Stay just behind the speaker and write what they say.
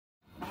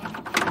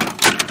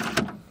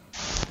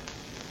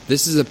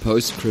This is a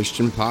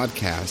post-Christian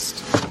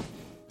podcast.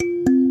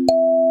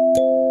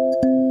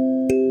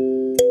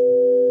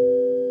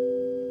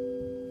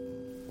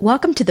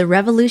 Welcome to the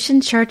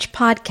Revolution Church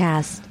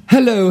podcast.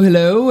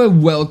 Hello.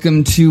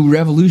 Welcome to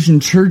Revolution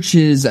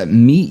Church's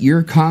Meet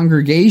Your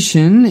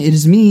Congregation. It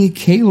is me,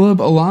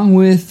 Caleb, along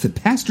with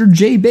Pastor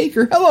Jay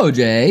Baker. Hello,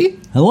 Jay.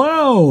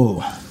 Hello.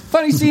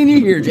 Funny seeing you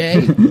here,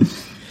 Jay.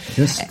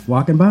 Just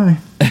walking by.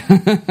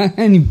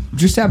 And you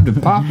just have to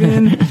pop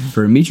in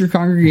for Meet Your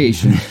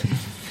Congregation.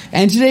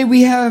 And today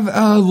we have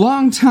a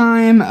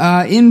longtime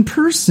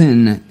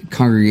in-person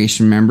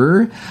congregation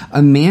member,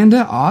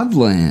 Amanda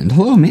Odland.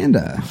 Hello,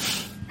 Amanda.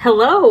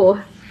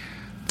 Hello.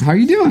 How are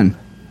you doing?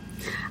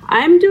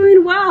 I'm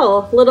doing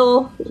well.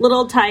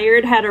 Little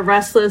tired. Had a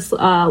restless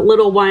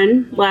little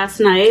one last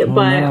night,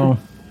 but no.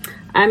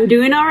 I'm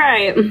doing all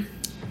right.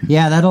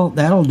 Yeah,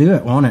 that'll do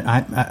it, won't it?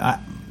 I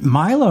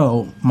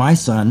Milo, my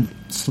son,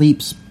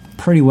 sleeps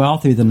pretty well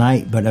through the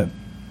night, but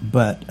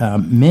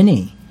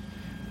Minnie,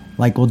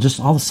 will just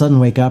all of a sudden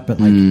wake up at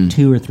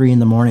 2 or 3 in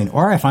the morning,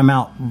 or if I'm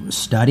out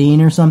studying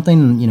or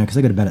something, because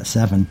I go to bed at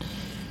 7.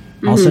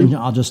 All of a sudden,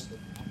 I'll just,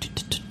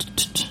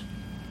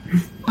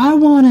 I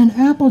want an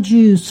apple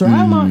juice, or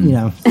I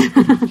want,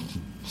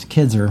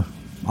 kids are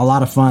a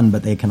lot of fun,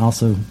 but they can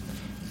also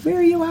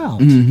wear you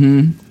out.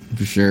 Mm-hmm.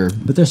 For sure.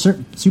 But they're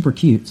super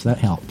cute, so that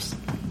helps.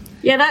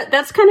 Yeah,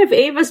 that's kind of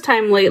Ava's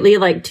time lately,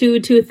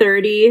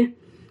 2:30,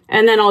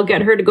 and then I'll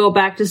get her to go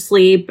back to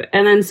sleep,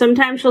 and then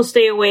sometimes she'll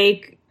stay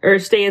awake or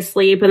stay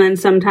asleep, and then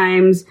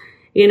sometimes,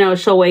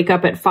 she'll wake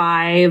up at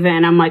 5,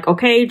 and I'm like,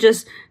 okay,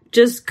 just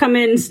come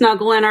in and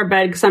snuggle in our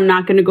bed, because I'm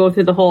not going to go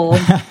through the whole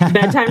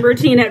bedtime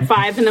routine at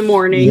 5 in the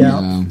morning.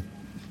 Yeah.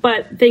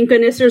 But thank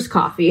goodness there's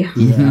coffee.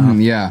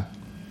 Yeah.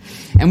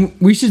 And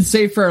we should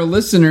say for our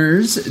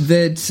listeners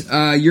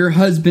that your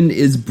husband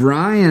is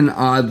Brian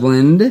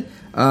Odland,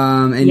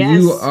 and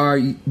yes.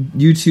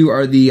 you two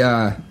are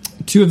the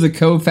two of the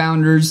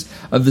co-founders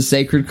of the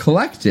Sacred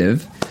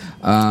Collective.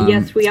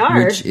 Yes, we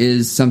are. Which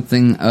is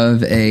something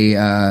of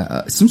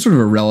some sort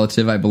of a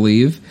relative, I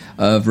believe,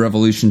 of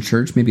Revolution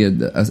Church, maybe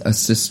a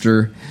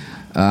sister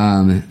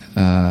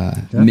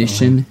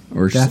mission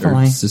or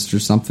sister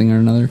something or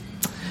another.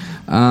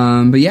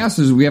 But yeah,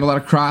 so we have a lot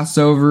of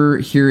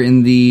crossover here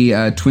in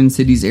the Twin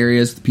Cities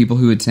areas with people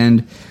who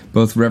attend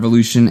both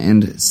Revolution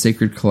and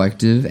Sacred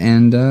Collective,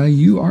 and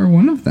you are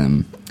one of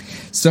them.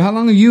 So how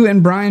long have you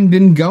and Brian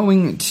been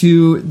going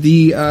to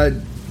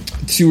the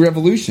to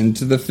Revolution,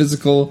 to the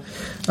physical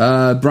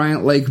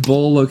Bryant Lake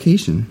Bowl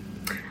location?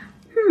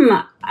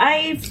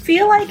 I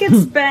feel like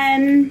it's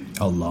been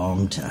a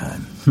long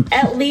time.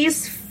 at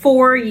least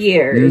 4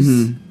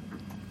 years.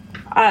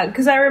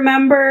 Because I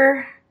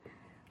remember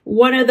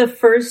one of the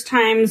first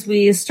times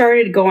we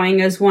started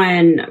going is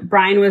when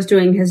Brian was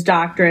doing his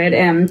doctorate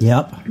and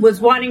was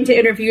wanting to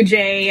interview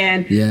Jay,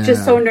 and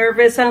just so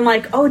nervous. I'm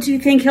like, oh, do you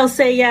think he'll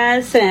say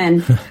yes?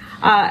 And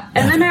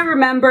and then I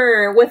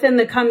remember within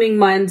the coming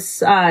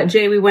months,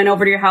 Jay, we went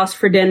over to your house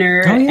for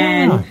dinner,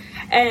 and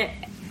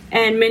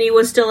Minnie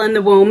was still in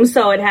the womb,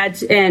 so it had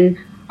to, and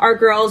our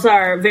girls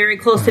are very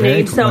close in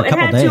age, so it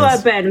had to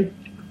have been,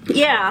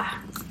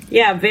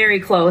 very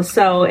close.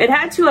 So it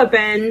had to have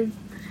been,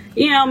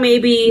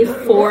 maybe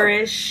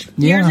 4-ish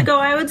years ago,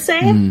 I would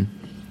say.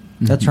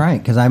 That's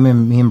right, because I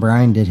mean, me and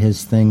Brian did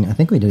his thing. I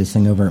think we did his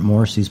thing over at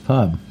Morrissey's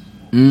Pub.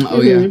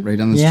 Yeah, right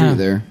down the street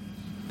there.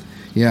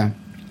 Yeah.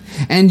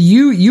 And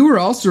you were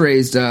also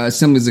raised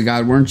Assemblies of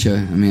God, weren't you,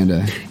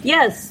 Amanda?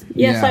 Yes,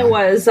 I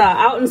was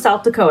out in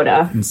South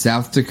Dakota. In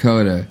South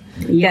Dakota.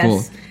 Yes.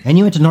 Cool. And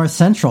you went to North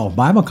Central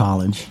Bible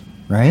College,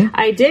 right?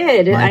 I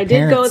did. I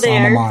did go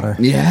there. Alma mater.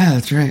 Yeah,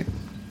 that's right.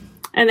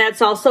 And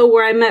that's also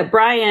where I met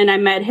Brian. I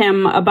met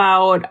him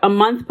about a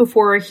month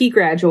before he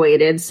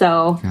graduated.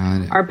 So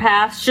our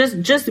paths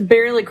just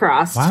barely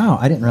crossed. Wow,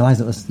 I didn't realize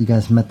you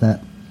guys met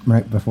that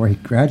right before he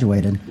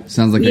graduated.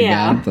 Sounds like a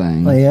God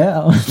thing. Well,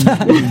 yeah.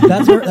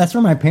 that's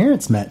where my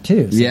parents met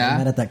too. So I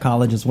met at that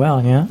college as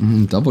well. Yeah,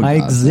 double. I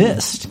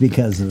exist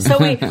because of. So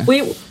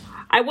we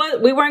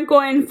weren't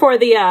going for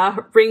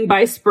the ring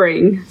by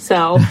spring.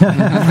 So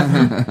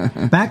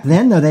back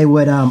then, though, they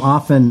would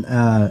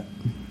often.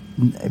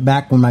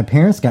 Back when my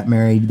parents got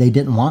married, they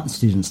didn't want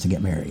students to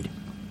get married.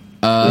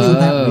 Isn't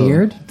that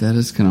weird? That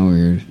is kind of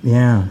weird.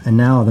 Yeah, and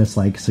now that's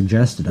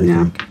suggested. I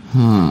think.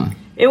 Huh.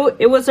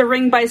 It was a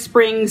ring by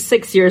spring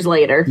 6 years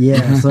later.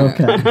 Yes,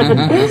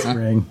 okay.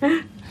 Spring.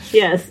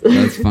 Yes.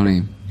 That's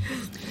funny.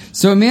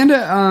 So,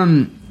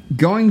 Amanda,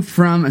 going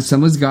from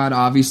Assemblies of God,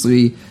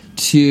 obviously,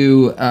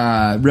 to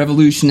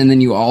Revolution, and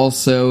then you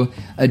also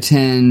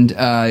attend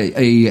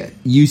a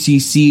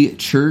UCC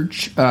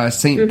church,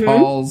 St.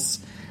 Paul's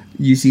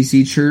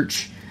UCC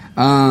church.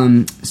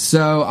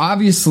 So,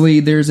 obviously,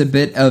 there's a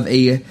bit of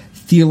a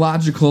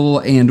theological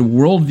and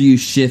worldview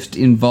shift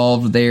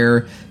involved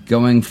there,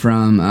 going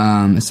from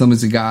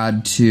Assemblies of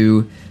God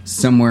to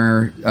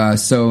somewhere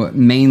so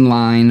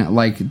mainline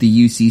like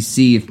the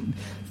UCC.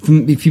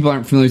 if people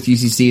aren't familiar with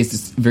UCC,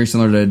 it's very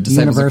similar to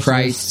Disciples of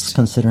Christ.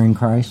 Considering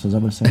Christ, is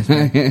that what it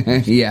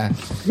says? Yeah.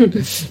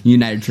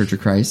 United Church of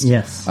Christ.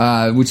 Yes.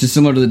 Which is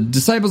similar to the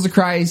Disciples of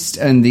Christ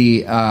and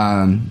the,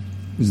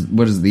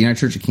 what is it, the United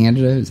Church of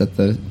Canada? Is that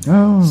the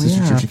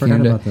Sister Church of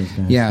Canada? About those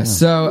guys. Yeah.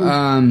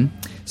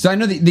 So I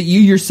know that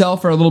you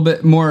yourself are a little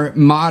bit more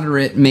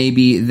moderate,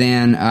 maybe,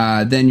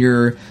 than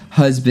your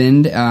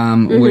husband,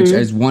 which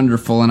is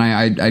wonderful. And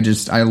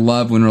I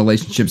love when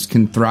relationships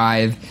can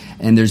thrive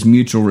and there's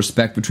mutual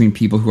respect between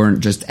people who aren't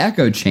just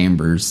echo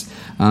chambers.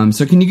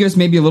 So can you give us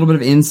maybe a little bit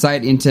of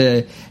insight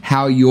into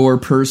how your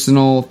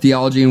personal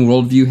theology and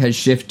worldview has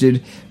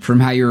shifted from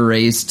how you were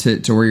raised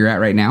to where you're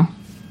at right now?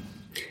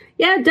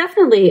 Yeah,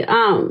 definitely.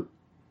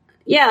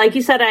 Yeah, like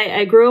you said,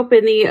 I grew up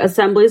in the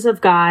Assemblies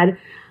of God.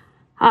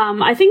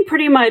 I think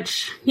pretty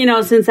much,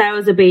 since I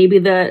was a baby,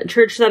 the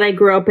church that I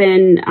grew up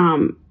in,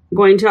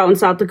 going to out in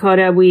South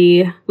Dakota,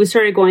 we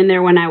started going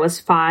there when I was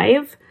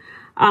 5,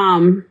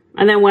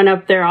 and then went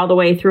up there all the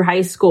way through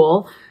high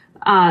school.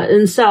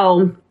 And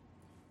so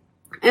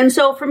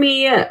for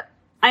me,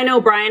 I know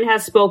Brian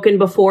has spoken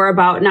before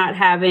about not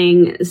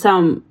having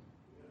some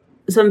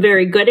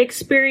very good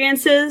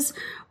experiences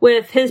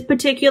with his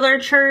particular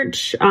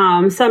church.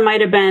 Some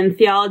might have been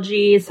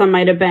theology, some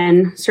might have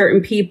been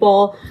certain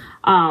people.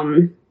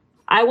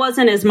 I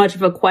wasn't as much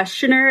of a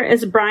questioner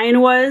as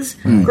Brian was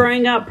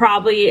growing up,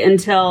 probably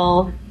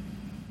until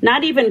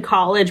not even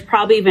college,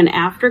 probably even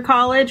after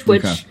college,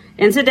 which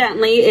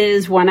incidentally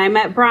is when I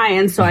met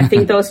Brian. So I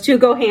think those two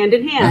go hand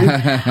in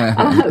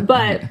hand.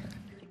 But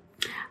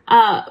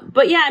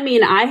yeah, I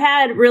mean, I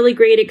had really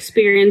great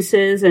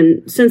experiences.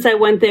 And since I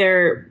went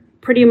there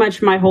pretty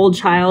much my whole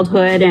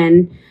childhood,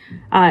 and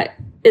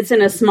it's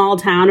in a small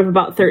town of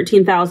about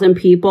 13,000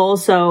 people.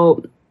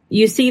 So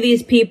you see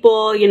these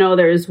people,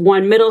 there's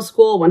one middle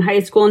school, one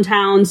high school in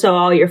town. So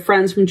all your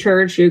friends from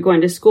church, you're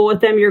going to school with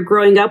them, you're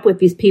growing up with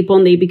these people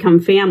and they become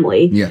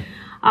family. Yeah.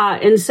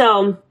 And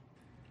so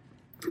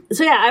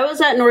yeah, I was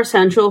at North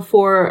Central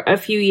for a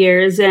few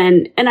years,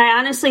 and I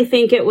honestly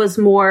think it was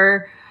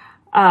more,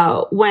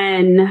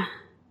 when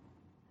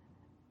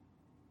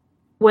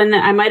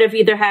I might have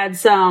either had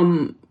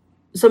some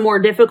more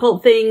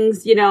difficult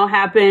things,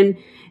 happen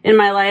in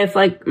my life,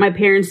 like my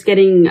parents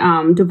getting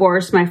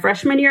divorced my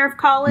freshman year of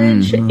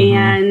college,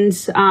 and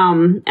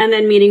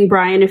then meeting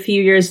Brian a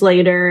few years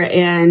later,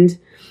 and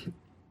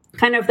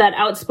kind of that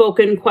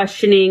outspoken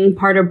questioning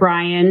part of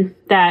Brian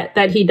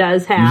that he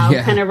does have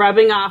kind of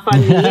rubbing off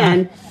on me.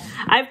 And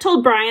I've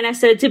told Brian, I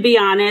said, to be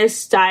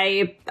honest,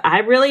 I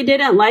really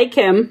didn't like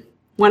him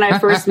when I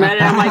first met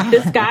him. I'm like,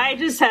 this guy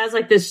just has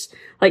like this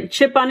like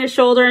chip on his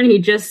shoulder, and he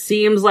just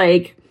seems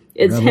like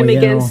it's him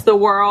against the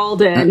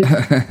world. And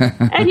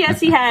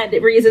yes, he had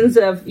reasons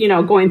of,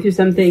 going through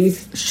some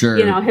things,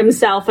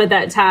 himself at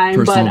that time.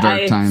 Personal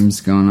dark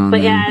times going on.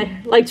 But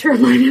I like to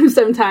remind him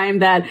sometime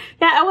that,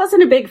 I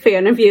wasn't a big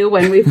fan of you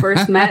when we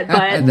first met,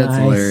 but that's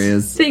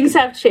hilarious. Things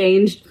have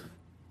changed.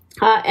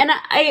 And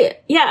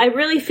I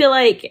really feel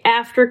like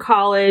after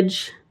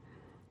college,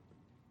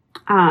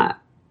 I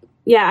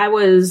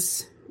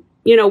was,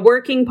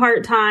 working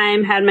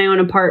part-time, had my own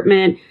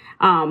apartment.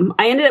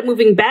 I ended up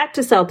moving back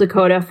to South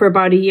Dakota for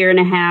about 1.5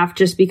 years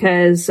just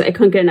because I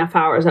couldn't get enough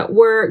hours at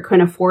work,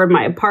 couldn't afford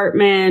my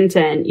apartment,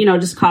 and,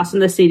 just cost in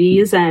the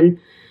cities. And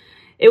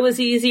it was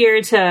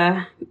easier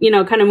to,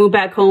 kind of move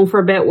back home for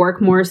a bit,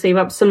 work more, save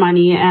up some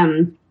money.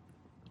 And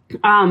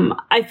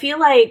I feel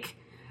like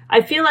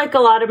a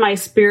lot of my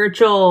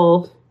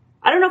spiritual,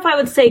 I don't know if I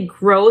would say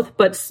growth,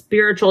 but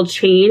spiritual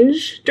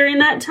change during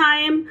that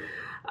time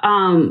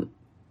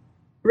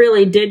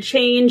really did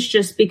change,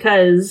 just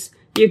because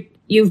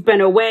you've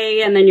been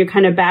away and then you're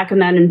kind of back in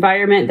that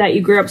environment that you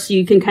grew up, so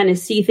you can kind of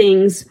see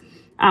things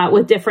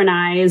with different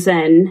eyes.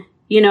 And,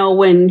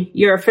 when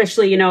you're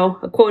officially, a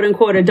quote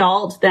unquote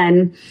adult,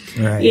 then,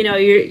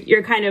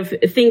 you're kind of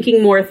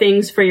thinking more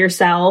things for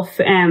yourself.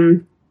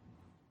 And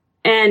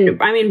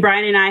I mean,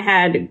 Brian and I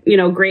had,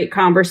 great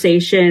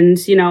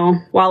conversations,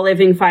 while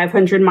living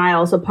 500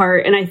 miles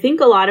apart. And I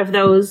think a lot of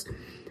those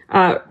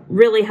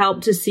really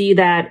helped to see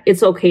that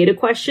it's okay to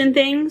question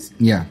things.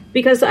 Yeah.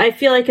 Because I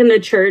feel like in the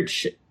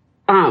church,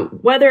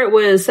 whether it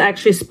was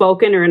actually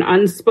spoken or an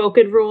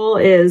unspoken rule,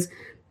 is,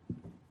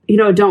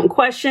 don't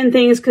question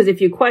things, because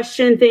if you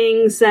question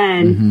things,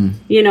 then,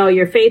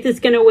 your faith is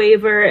going to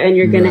waver and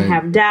you're going to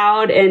have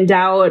doubt, and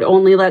doubt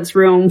only lets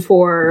room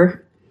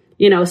for,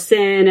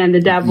 sin and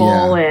the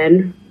devil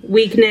and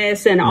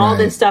weakness and all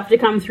this stuff to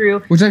come through.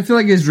 Which I feel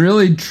like is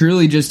really,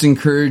 truly just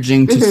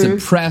encouraging to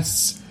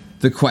suppress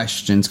the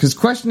questions, because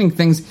questioning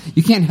things,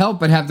 you can't help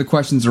but have the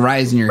questions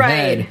arise in your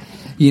head.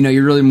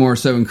 You're really more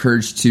so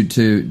encouraged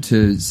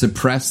to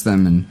suppress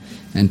them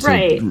and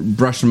to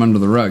brush them under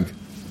the rug.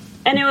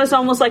 And it was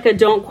almost like a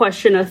don't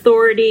question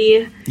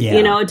authority,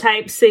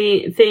 type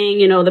thing.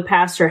 The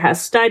pastor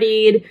has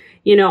studied,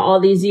 all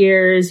these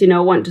years,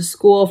 went to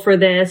school for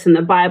this, and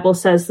the Bible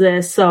says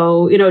this.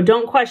 So,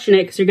 don't question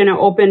it, because you're going to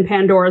open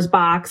Pandora's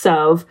box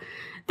of,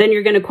 then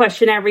you're going to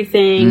question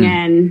everything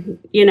and,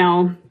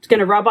 it's going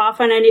to rub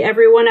off on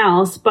everyone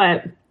else.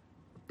 But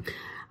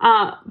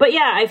But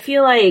yeah, I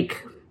feel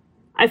like,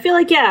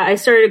 yeah, I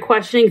started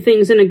questioning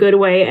things in a good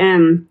way.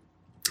 And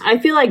I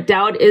feel like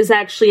doubt is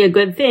actually a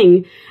good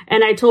thing.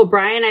 And I told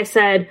Brian, I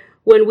said,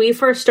 when we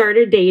first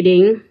started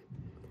dating,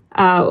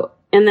 and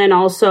then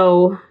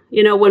also,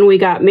 you know, when we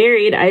got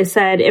married, I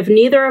said, if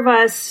neither of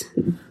us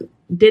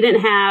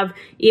didn't have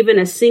even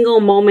a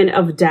single moment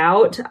of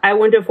doubt, I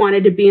wouldn't have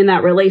wanted to be in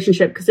that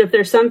relationship. Because if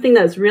there's something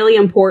that's really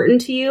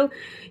important to you,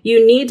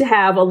 you need to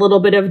have a little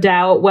bit of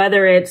doubt,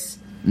 whether it's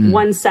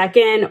 1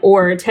 second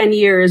or 10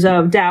 years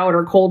of doubt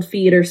or cold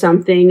feet or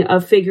something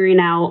of figuring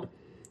out.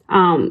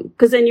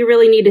 Because then you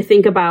really need to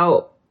think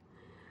about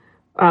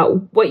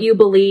what you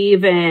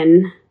believe,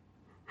 and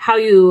how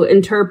you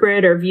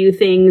interpret or view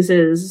things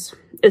is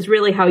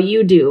really how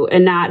you do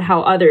and not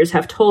how others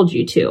have told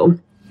you to.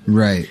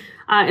 Right.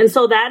 And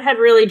so that had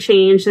really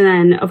changed. And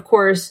then, of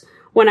course,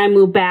 when I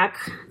moved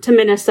back to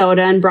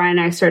Minnesota and Brian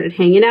and I started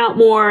hanging out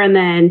more, and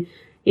then,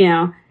 you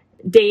know,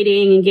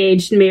 dating,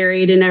 engaged,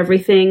 married, and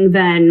everything,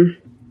 then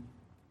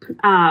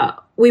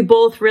we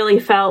both really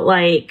felt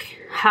like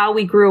how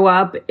we grew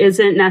up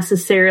isn't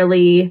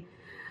necessarily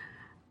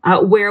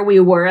where we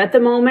were at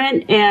the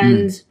moment.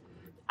 And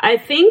I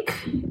think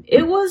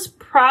it was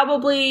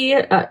probably,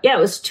 it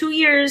was 2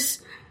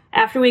 years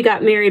after we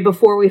got married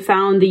before we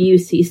found the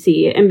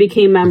UCC and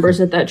became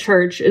members at that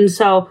church. And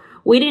so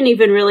we didn't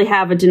even really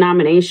have a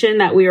denomination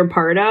that we were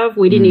part of.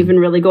 We didn't even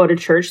really go to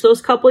church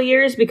those couple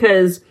years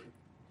because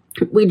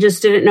we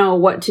just didn't know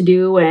what to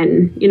do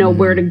and, you know,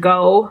 where to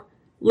go,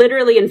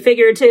 literally and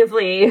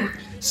figuratively.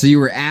 So you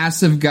were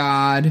ass of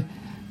God,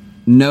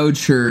 no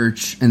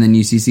church, and then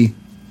UCC?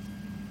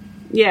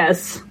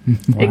 Yes,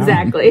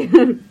 exactly.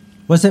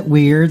 Was it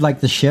weird, like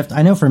the shift?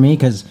 I know for me,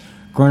 because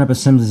growing up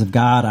Assemblies of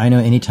God, I know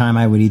anytime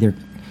I would either...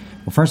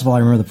 Well, first of all, I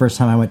remember the first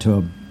time I went to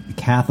a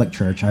Catholic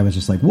church, I was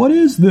just like, what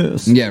is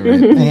this? Yeah,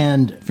 right.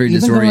 And very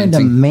even going to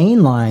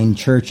mainline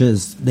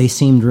churches, they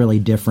seemed really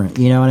different.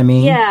 You know what I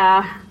mean?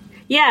 Yeah.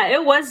 Yeah,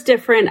 it was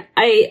different.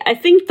 I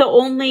think the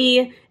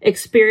only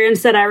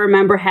experience that I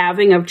remember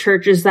having of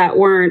churches that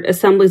weren't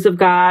Assemblies of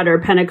God or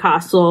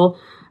Pentecostal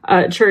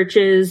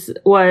churches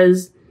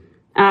was,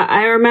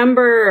 I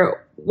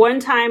remember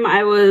one time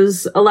I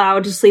was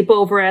allowed to sleep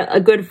over at a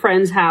good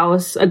friend's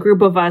house, a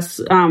group of us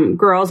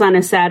girls on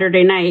a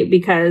Saturday night,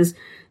 because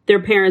their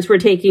parents were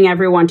taking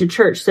everyone to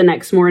church the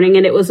next morning,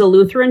 and it was a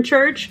Lutheran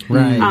church.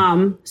 Right.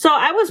 So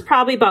I was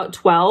probably about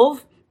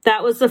 12.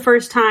 That was the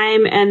first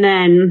time. And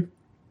then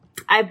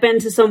I've been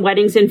to some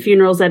weddings and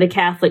funerals at a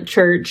Catholic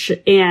church,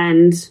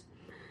 and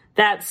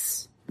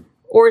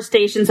or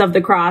Stations of the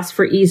Cross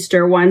for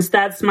Easter once.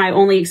 That's my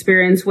only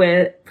experience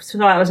with,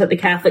 so I was at the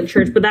Catholic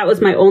church, but that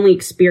was my only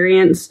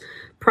experience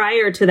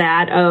prior to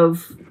that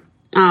of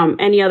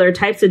any other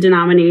types of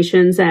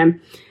denominations.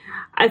 And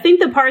I think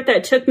the part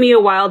that took me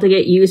a while to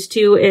get used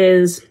to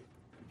is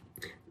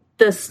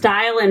the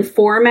style and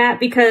format,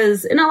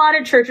 because in a lot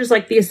of churches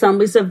like the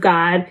Assemblies of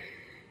God,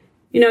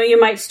 you know, you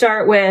might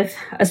start with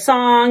a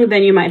song,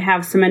 then you might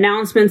have some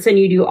announcements, and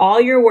you do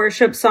all your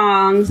worship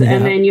songs,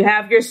 and then you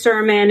have your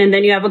sermon, and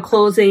then you have a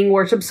closing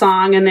worship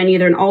song, and then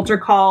either an altar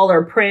call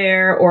or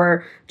prayer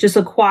or just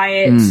a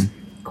quiet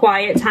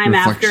time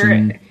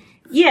reflection. after.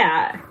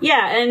 Yeah.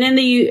 And in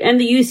the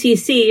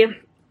UCC,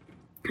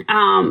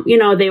 you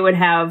know, they would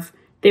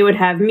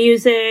have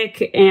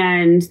music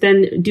and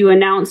then do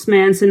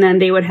announcements, and then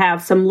they would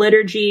have some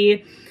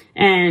liturgy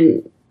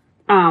and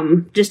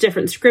just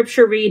different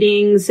scripture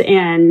readings,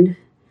 and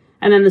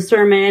then the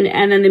sermon,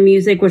 and then the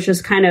music was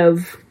just kind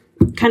of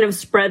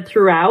spread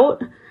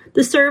throughout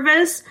the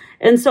service.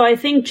 And so I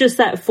think just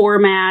that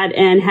format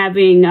and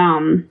having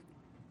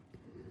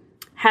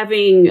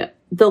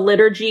the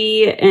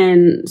liturgy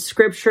and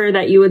scripture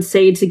that you would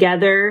say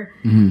together,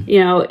 you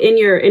know, in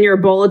your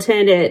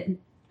bulletin,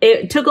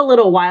 it took a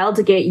little while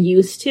to get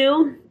used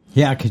to.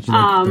 Yeah, because you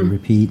have to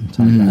repeat and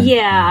talk about it.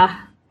 Yeah.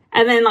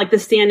 And then, like, the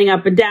standing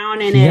up and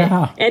down in it.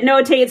 It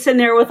notates in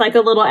there with, like, a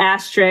little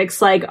asterisk,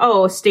 like,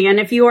 oh, stand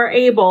if you are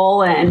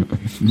able, and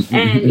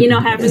you know,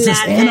 having this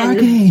that. Is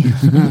anarchy.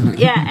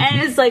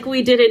 And it's like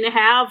we didn't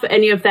have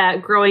any of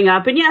that growing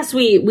up. And yes,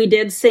 we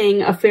did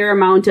sing a fair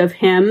amount of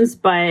hymns,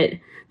 but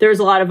there's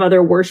a lot of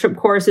other worship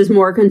courses,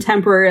 more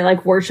contemporary,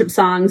 like, worship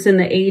songs in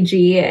the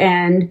AG,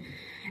 and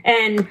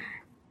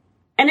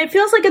it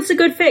feels like it's a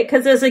good fit,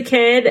 because as a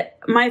kid,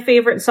 my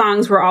favorite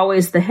songs were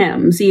always the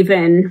hymns,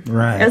 even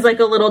as like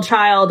a little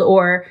child.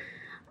 Or,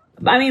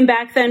 I mean,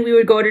 back then we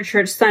would go to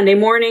church Sunday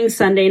morning,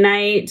 Sunday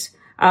night,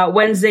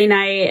 Wednesday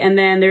night, and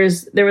then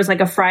there was like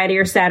a Friday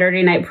or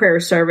Saturday night prayer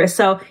service.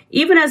 So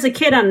even as a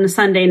kid on a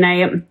Sunday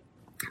night,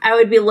 I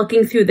would be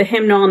looking through the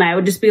hymnal, and I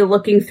would just be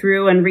looking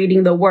through and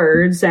reading the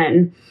words,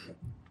 and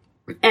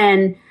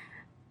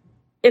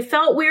it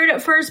felt weird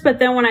at first, but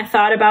then when I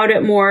thought about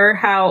it more,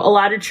 how a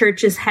lot of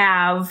churches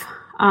have,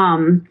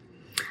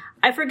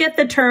 I forget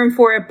the term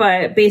for it,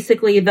 but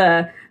basically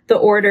the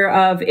order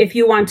of, if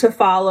you want to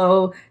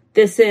follow,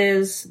 this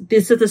is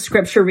the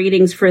scripture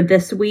readings for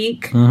this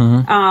week.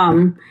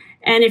 And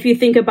if you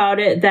think about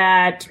it,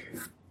 that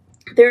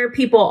there are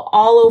people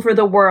all over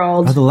the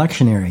world. Oh, the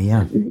lectionary,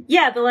 yeah.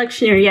 Yeah, the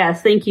lectionary,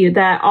 yes, thank you.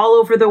 That all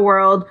over the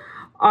world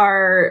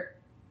are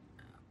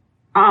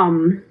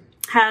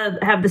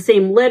have the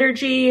same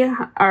liturgy,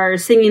 are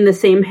singing the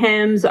same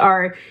hymns,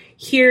 are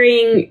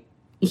hearing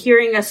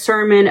a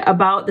sermon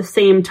about the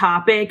same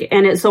topic,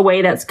 and it's a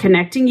way that's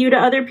connecting you to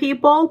other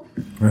people.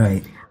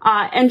 Right.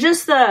 And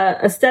just the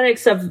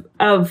aesthetics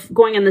of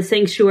going in the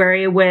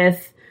sanctuary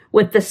with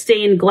the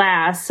stained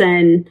glass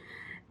and,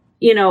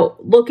 you know,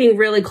 looking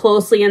really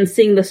closely and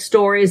seeing the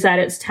stories that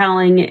it's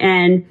telling,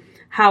 and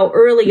how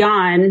early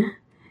on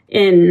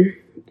in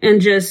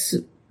just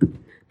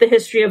the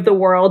history of the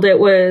world, it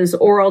was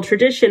oral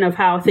tradition of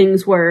how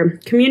things were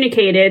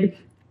communicated,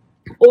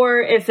 or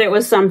if it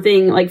was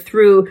something like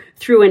through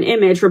an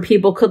image where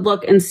people could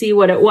look and see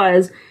what it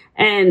was.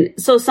 And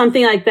so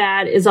something like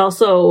that is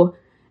also,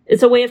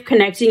 it's a way of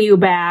connecting you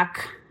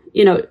back,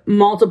 you know,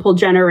 multiple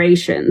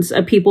generations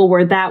of people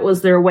where that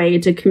was their way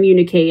to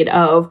communicate,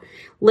 of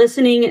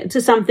listening to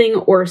something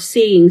or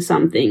seeing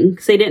something,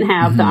 because they didn't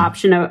have the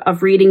option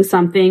of reading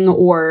something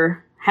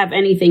or have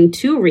anything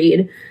to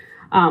read,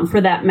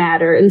 for that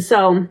matter. And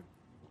so,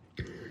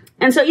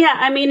 yeah,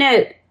 I mean,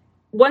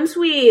 once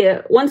we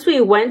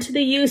went to the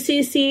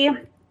UCC,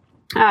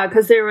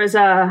 because there was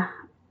a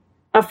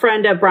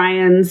friend of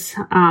Brian's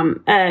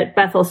at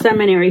Bethel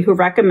Seminary who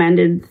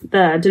recommended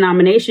the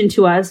denomination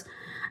to us.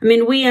 I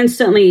mean, we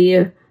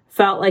instantly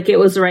felt like it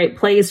was the right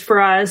place for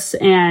us.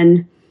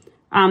 And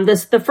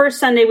the first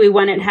Sunday we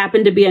went, it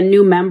happened to be a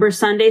new member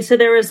Sunday. So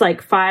there was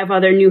like 5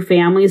 other new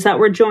families that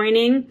were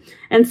joining.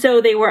 And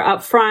so they were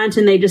up front,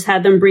 and they just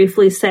had them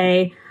briefly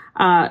say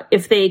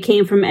if they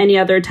came from any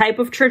other type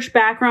of church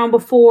background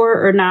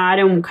before or not,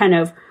 and kind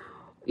of,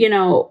 you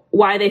know,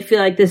 why they feel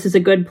like this is a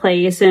good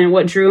place and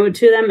what drew it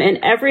to them. And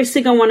every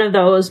single one of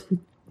those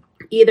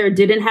either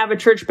didn't have a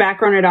church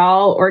background at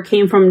all or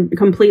came from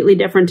completely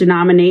different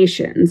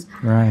denominations.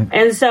 Right.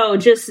 And so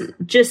just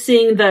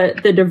seeing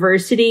the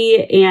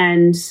diversity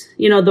and,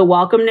 you know, the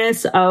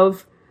welcomeness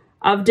of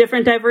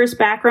different diverse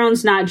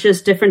backgrounds, not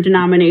just different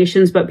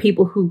denominations, but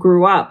people who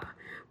grew up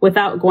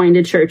without going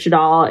to church at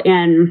all.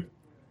 And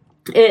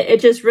it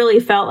just really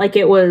felt like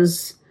it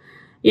was,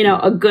 you know,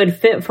 a good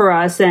fit for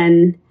us.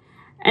 And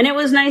it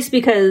was nice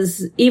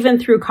because even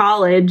through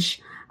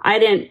college, I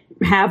didn't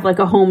have like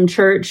a home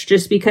church,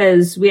 just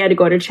because we had to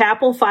go to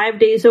chapel 5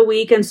 days a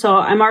week. And so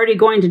I'm already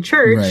going to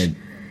church, right,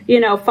 you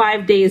know,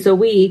 5 days a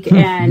week.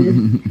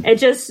 And it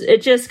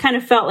just kind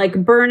of felt like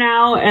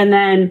burnout. And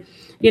then,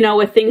 you know,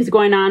 with things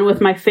going on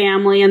with my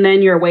family, and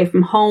then you're away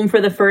from home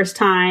for the first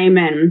time,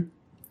 and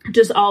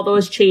just all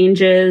those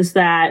changes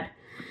that,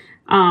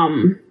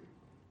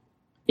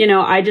 you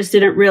know, I just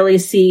didn't really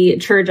see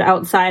church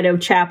outside of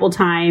chapel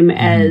time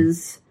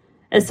as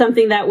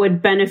something that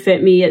would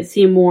benefit me. It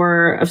seemed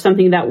more of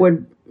something that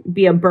would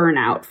be a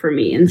burnout for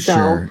me. And so,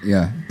 sure,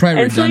 yeah,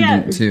 probably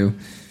redundant too.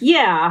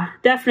 Yeah,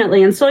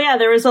 definitely. And so, yeah,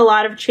 there was a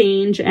lot of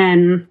change,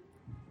 and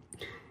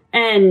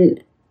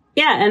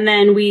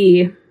then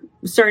we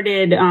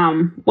started,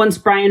 once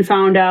Brian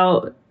found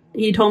out,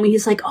 he told me,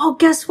 he's like, oh,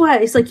 guess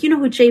what? He's like, you know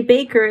who Jay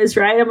Baker is,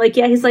 right? I'm like,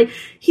 yeah. He's like,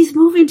 he's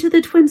moving to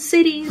the Twin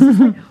Cities. He's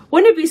like,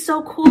 wouldn't it be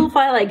so cool if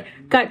I like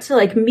got to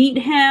like meet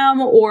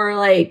him or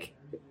like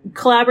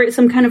collaborate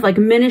some kind of like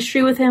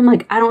ministry with him?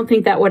 Like, I don't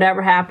think that would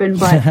ever happen,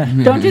 but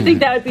don't you think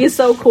that would be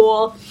so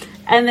cool?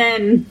 And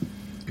then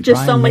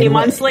just Brian so many made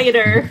months it.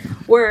 later,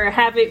 we're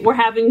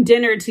having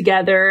dinner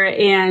together,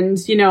 and,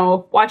 you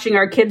know, watching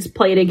our kids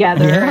play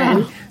together. Yeah.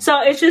 And so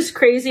it's just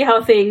crazy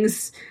how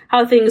things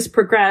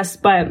progress.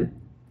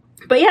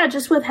 But yeah,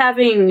 just with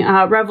having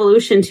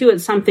Revolution too,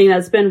 it's something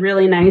that's been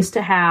really nice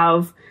to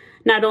have,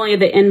 not only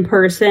the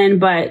in-person,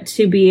 but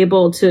to be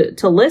able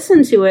to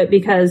listen to it,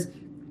 because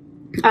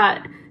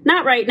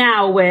not right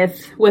now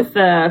with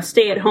the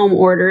stay-at-home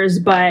orders,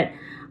 but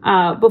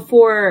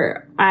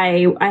before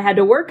I had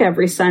to work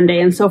every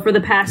Sunday. And so for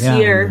the past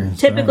year, that's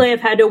typically right.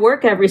 I've had to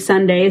work every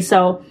Sunday.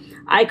 So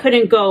I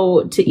couldn't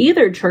go to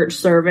either church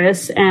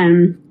service.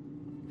 And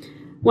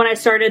when I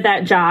started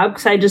that job,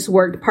 because I just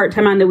worked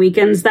part-time on the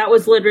weekends, that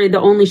was literally the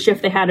only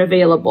shift they had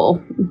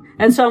available.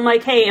 And so I'm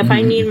like, hey, if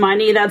I need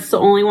money, that's the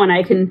only one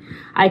I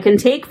can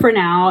take for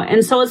now.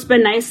 And so it's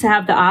been nice to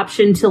have the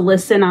option to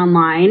listen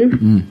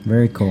online.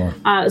 Very cool.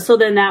 So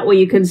then that way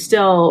you can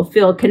still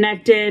feel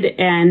connected.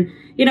 And,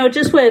 you know,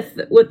 just with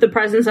the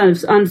presence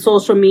on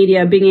social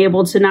media, being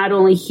able to not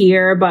only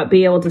hear, but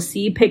be able to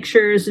see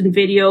pictures and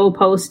video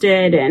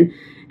posted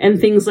and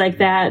things like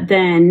that,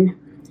 then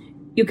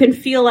you can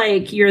feel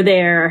like you're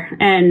there.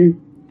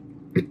 And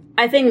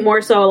I think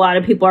more so a lot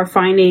of people are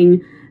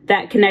finding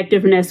that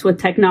connectiveness with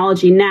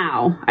technology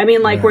now. I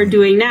mean, like we're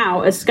doing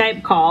now, a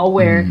Skype call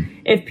where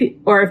if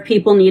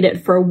people need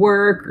it for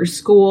work or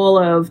school,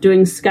 of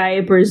doing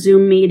Skype or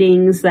Zoom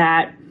meetings,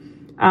 that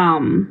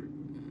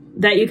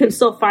you can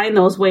still find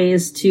those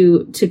ways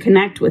to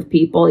connect with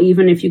people,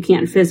 even if you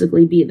can't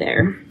physically be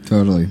there.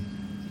 Totally.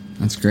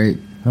 That's great.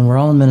 And we're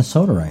all in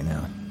Minnesota right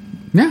now,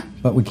 Yeah.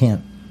 but we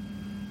can't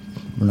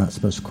we're not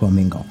supposed to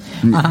commingle.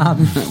 We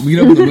can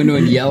open the window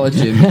and yell at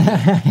you.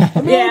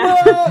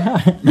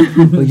 Yeah.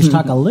 We just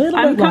talk a little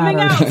I'm bit louder. coming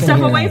out.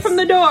 Step away from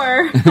the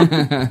door.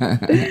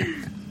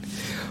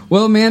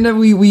 Well, Amanda,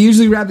 we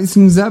usually wrap these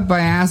things up by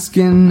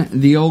asking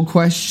the old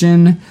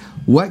question,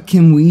 what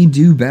can we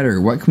do better?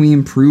 What can we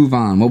improve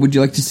on? What would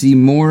you like to see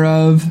more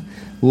of,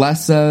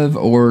 less of,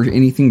 or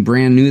anything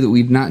brand new that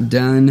we've not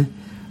done?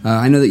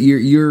 I know that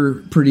you're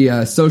pretty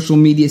social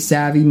media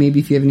savvy. Maybe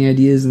if you have any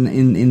ideas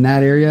in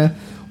that area.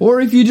 Or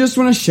if you just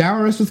want to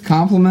shower us with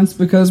compliments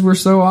because we're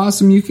so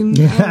awesome, you can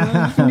do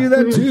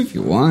that too if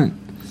you want.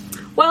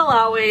 Well,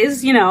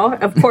 always,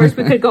 of course,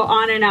 we could go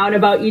on and out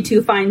about you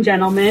two fine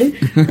gentlemen.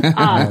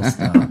 I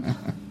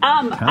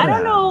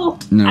don't know.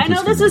 No, I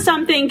know this is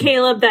something,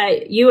 Caleb,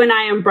 that you and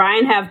I and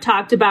Brian have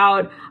talked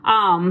about.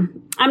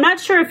 I'm not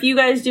sure if you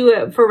guys do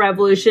it for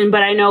Revolution,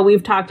 but I know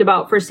we've talked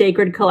about for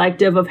Sacred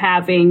Collective of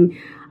having,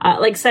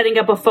 setting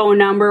up a phone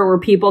number where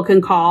people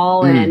can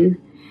call and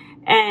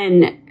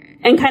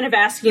kind of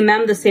asking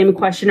them the same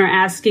question or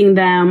asking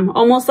them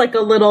almost like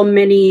a little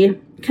mini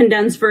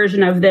condensed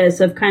version of this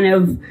of kind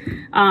of,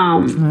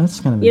 That's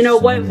kind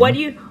of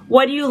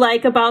what do you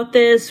like about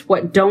this?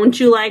 What don't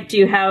you like? Do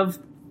you have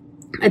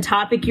a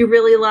topic you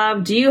really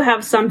love? Do you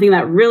have something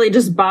that really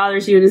just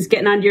bothers you and is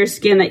getting under your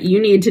skin that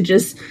you need to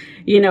just,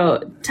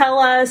 tell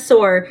us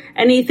or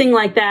anything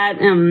like that?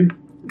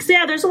 Cause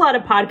there's a lot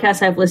of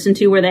podcasts I've listened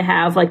to where they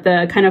have like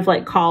the kind of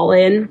like call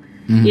in,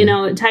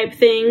 type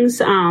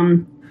things.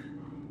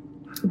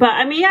 But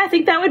I mean, I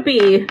think that would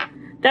be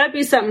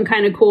something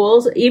kind of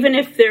cool. Even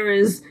if there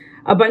was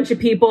a bunch of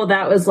people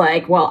that was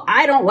like, well,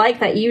 I don't like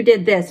that you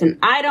did this and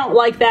I don't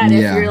like that. Yeah.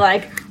 If you're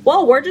like,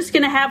 well, we're just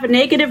going to have a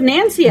Negative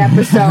Nancy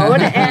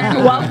episode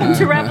and welcome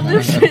to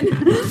Revolution.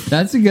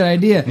 That's a good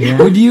idea. Yeah.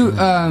 Would you,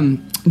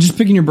 just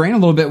picking your brain a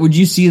little bit, would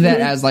you see that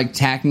as like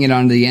tacking it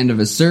onto the end of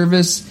a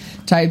service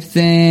type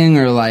thing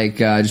or like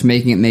just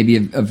making it maybe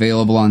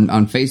available on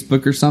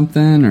Facebook or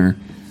something or...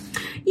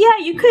 Yeah,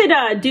 you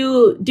could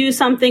do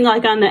something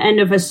like on the end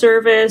of a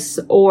service,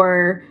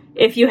 or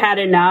if you had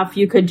enough,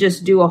 you could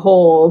just do a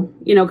whole,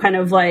 kind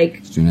of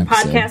like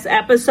podcast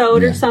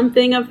episode or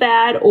something of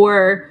that.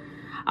 Or,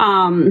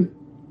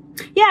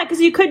 because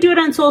you could do it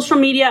on social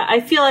media. I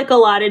feel like a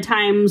lot of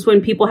times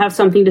when people have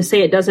something to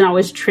say, it doesn't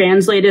always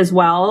translate as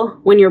well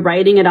when you're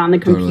writing it on the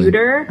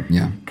computer. Totally.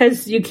 Yeah,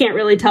 because you can't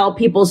really tell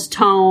people's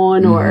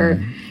tone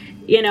or,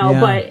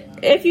 but.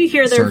 If you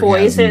hear their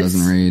voice, it's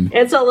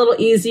a little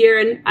easier.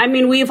 And I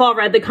mean, we've all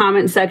read the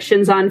comment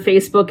sections on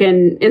Facebook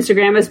and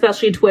Instagram,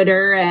 especially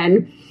Twitter.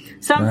 And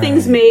some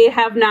things may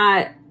have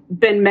not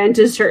been meant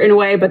a certain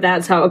way, but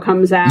that's how it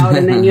comes out.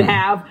 And then you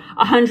have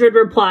 100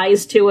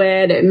 replies to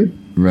it. And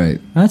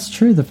that's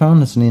true. The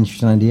phone is an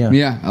interesting idea.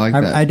 Yeah, I like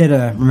that. I did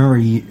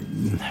remember,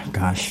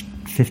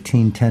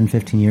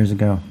 15 years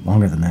ago,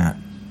 longer than that,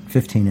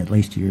 15 at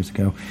least years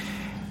ago.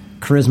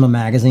 Charisma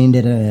Magazine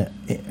did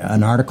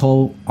an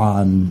article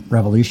on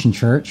Revolution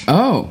Church.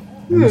 Oh.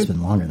 It must have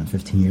been longer than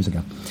 15 years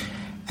ago.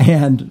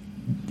 And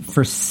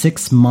for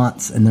 6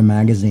 months in the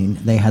magazine,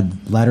 they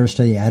had letters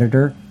to the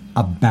editor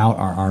about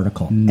our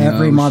article.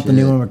 Every month a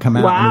new one would come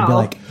out and it'd be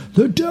like,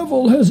 the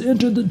devil has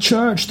entered the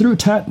church through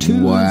tattoos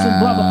and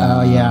blah,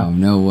 blah. Oh, yeah.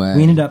 No way.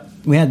 We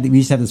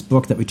used to have this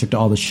book that we took to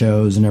all the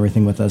shows and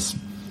everything with us.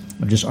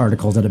 Of just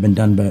articles that have been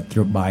done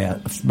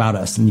about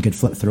us, and you could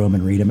flip through them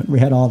and read them. And we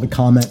had all the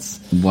comments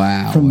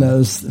from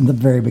those in the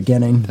very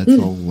beginning. That's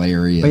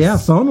hilarious. But yeah,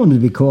 phone one would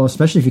be cool,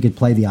 especially if you could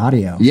play the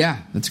audio. Yeah,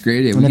 that's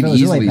great. And if it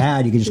was really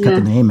bad, you could just cut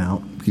the name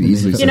out. You could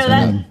easily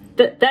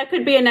that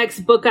could be a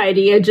next book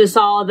idea, just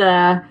all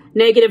the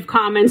negative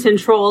comments and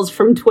trolls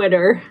from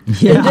Twitter.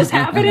 Yeah. And just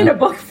have it in a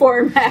book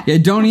format. Yeah,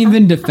 don't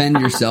even defend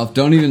yourself.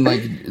 Don't even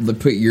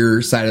put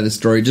your side of the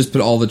story. Just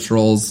put all the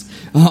trolls,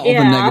 all the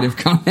negative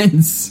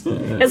comments.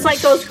 It's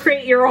like those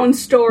create your own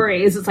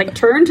stories. It's like,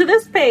 turn to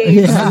this page.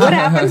 Yeah. What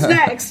happens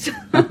next?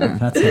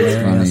 That's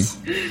hilarious.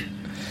 Funny.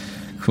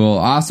 Cool.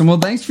 Awesome. Well,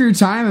 thanks for your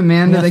time,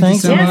 Amanda. Yeah, thank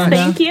you so much.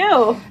 Thank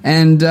you.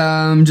 And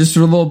just a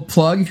little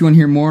plug, if you want to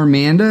hear more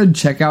Amanda,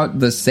 check out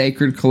the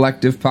Sacred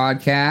Collective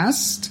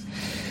podcast.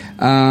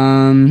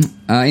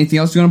 Anything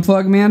else you want to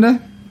plug,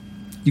 Amanda?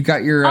 You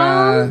got your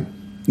I'm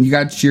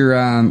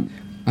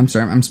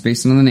sorry, I'm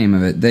spacing on the name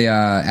of it. The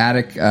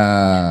attic.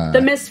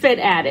 The Misfit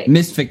Attic.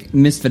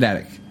 Misfit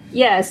Attic.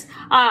 Yes.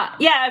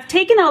 I've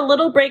taken a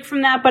little break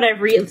from that, but I've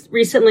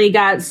recently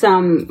got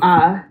some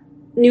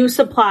new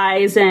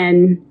supplies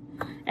and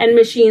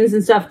machines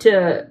and stuff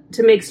to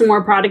make some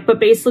more product. But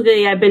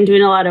basically, I've been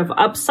doing a lot of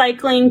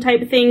upcycling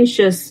type of things,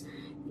 just,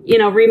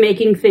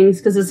 remaking things.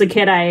 Because as a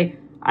kid, I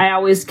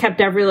always kept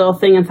every little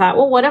thing and thought,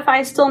 well, what if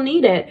I still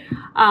need it?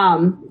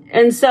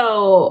 And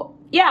so,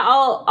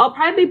 I'll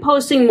probably be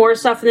posting more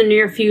stuff in the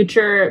near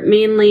future,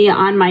 mainly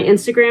on my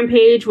Instagram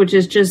page, which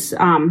is just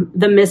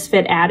the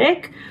Misfit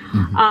Attic.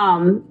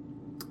 Mm-hmm.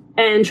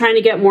 And trying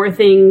to get more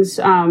things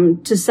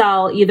to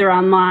sell either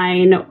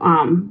online,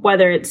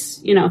 whether it's,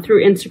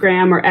 through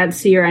Instagram or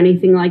Etsy or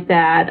anything like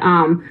that.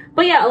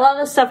 But yeah, a lot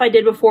of the stuff I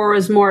did before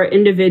was more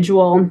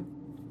individual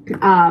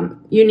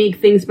unique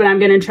things, but I'm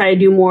going to try to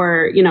do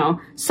more, you know,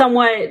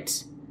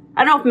 somewhat,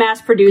 I don't know if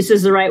mass produce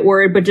is the right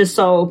word, but just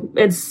so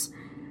it's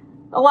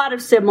a lot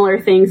of similar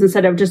things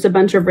instead of just a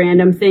bunch of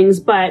random things.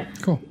 But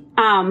Cool.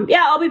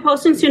 Yeah, I'll be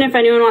posting soon if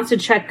anyone wants to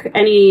check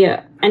any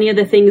of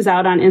the things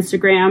out on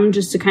Instagram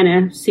just to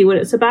kind of see what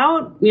it's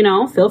about. You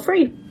know, feel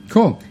free.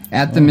 Cool.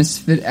 At the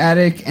Misfit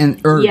Attic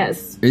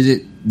Yes. Is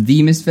it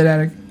the Misfit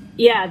Attic?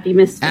 Yeah, the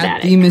Misfit At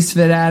Attic. the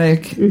Misfit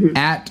Attic,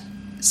 at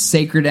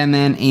Sacred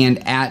MN,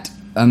 and at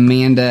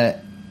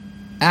Amanda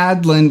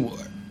Adlin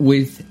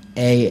with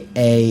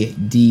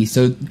AAD.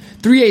 So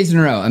 3 A's in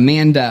a row.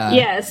 Amanda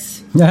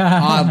Yes.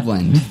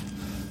 Adlin.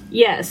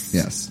 Yes.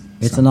 Yes.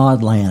 It's an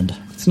odd land.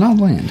 It's an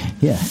odd land.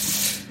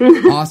 Yes.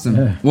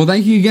 Awesome. Well,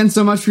 thank you again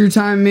so much for your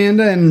time,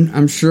 Amanda, and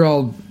I'm sure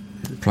I'll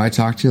probably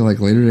talk to you like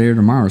later today or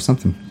tomorrow or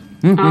something.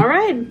 All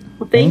right.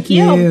 Well, thank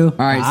you. All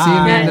right. See you,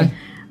 Amanda.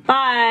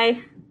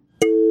 Bye.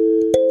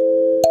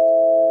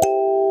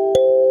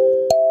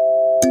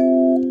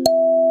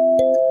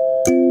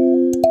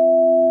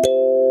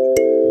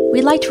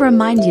 We'd like to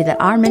remind you that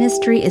our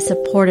ministry is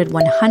supported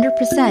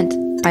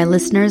 100% by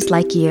listeners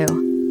like you.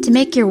 To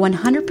make your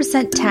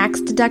 100%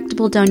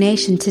 tax-deductible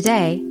donation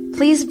today,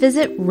 please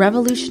visit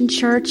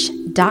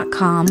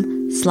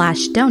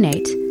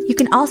revolutionchurch.com/donate. You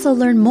can also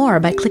learn more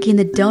by clicking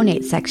the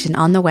donate section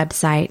on the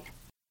website.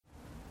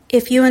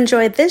 If you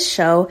enjoyed this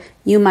show,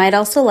 you might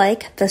also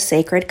like The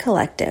Sacred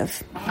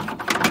Collective.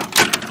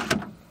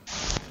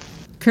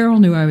 Carol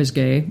knew I was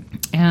gay,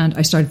 and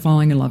I started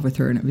falling in love with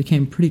her, and it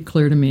became pretty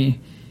clear to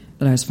me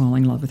that I was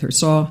falling in love with her.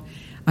 So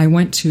I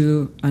went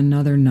to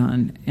another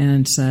nun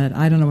and said,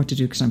 I don't know what to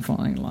do because I'm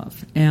falling in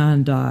love.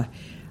 And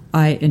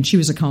and she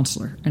was a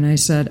counselor. And I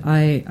said,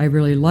 I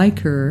really like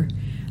her.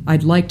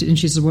 I'd like to, and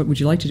she said, what would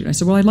you like to do? And I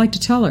said, well, I'd like to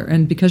tell her.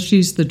 And because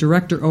she's the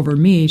director over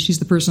me, she's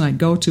the person I'd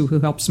go to who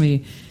helps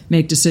me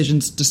make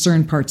decisions,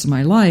 discern parts of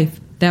my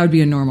life. That would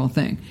be a normal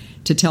thing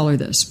to tell her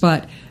this.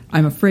 But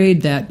I'm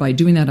afraid that by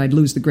doing that, I'd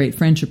lose the great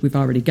friendship we've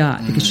already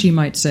got, because she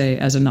might say,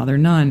 as another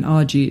nun,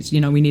 oh, geez,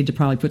 you know, we need to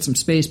probably put some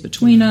space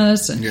between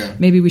us, and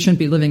maybe we shouldn't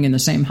be living in the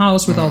same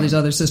house with all these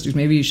other sisters.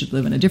 Maybe you should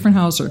live in a different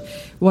house or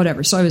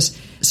whatever. So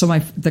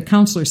the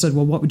counselor said,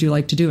 well, what would you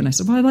like to do? And I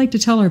said, well, I'd like to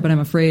tell her, but I'm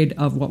afraid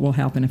of what will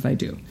happen if I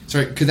do.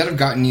 Sorry, could that have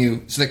gotten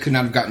you? So that could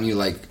not have gotten you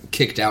like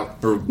kicked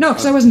out, or no,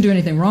 because I wasn't doing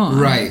anything wrong,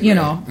 right? You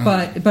know,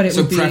 but it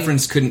so would be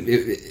preference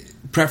couldn't.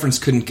 Preference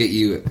couldn't get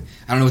you.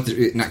 I don't know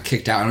what not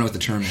kicked out. I don't know what the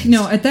term is.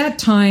 No, at that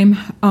time,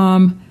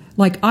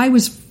 like I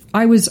was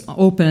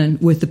open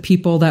with the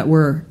people that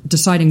were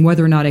deciding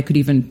whether or not I could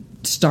even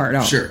start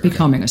out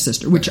becoming a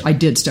sister, which I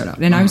did start out.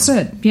 And I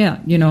said, yeah,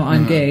 you know,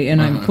 I'm gay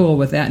and I'm cool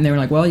with that. And they were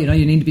like, well, you know,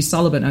 you need to be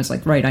celibate. And I was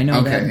like, right, I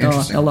know that.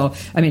 Oh, hello.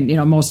 I mean, you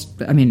know,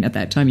 at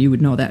that time you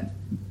would know that,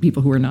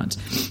 people who were nuns.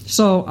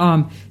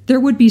 So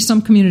there would be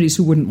some communities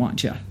who wouldn't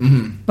want you.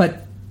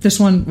 But this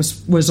one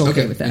was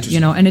okay with that, you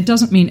know, and it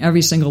doesn't mean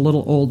every single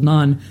little old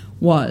nun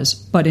was,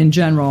 but in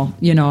general,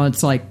 you know,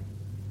 it's like,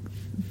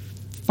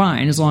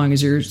 fine, as long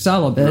as you're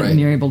celibate and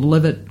you're able to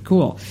live it,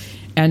 cool.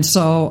 And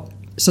so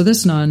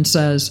this nun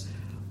says,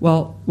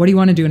 well, what do you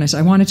want to do? And I said,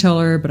 I want to tell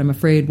her, but I'm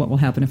afraid what will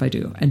happen if I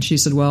do. And she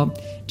said, well,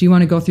 do you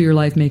want to go through your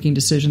life making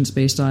decisions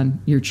based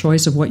on your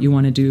choice of what you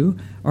want to do,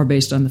 or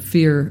based on the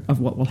fear of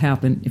what will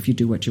happen if you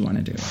do what you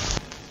want to do?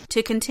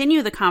 To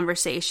continue the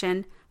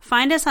conversation,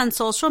 find us on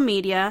social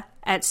media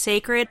at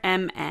Sacred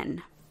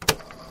MN.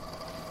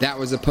 That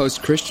was a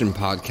Post-Christian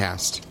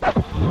podcast.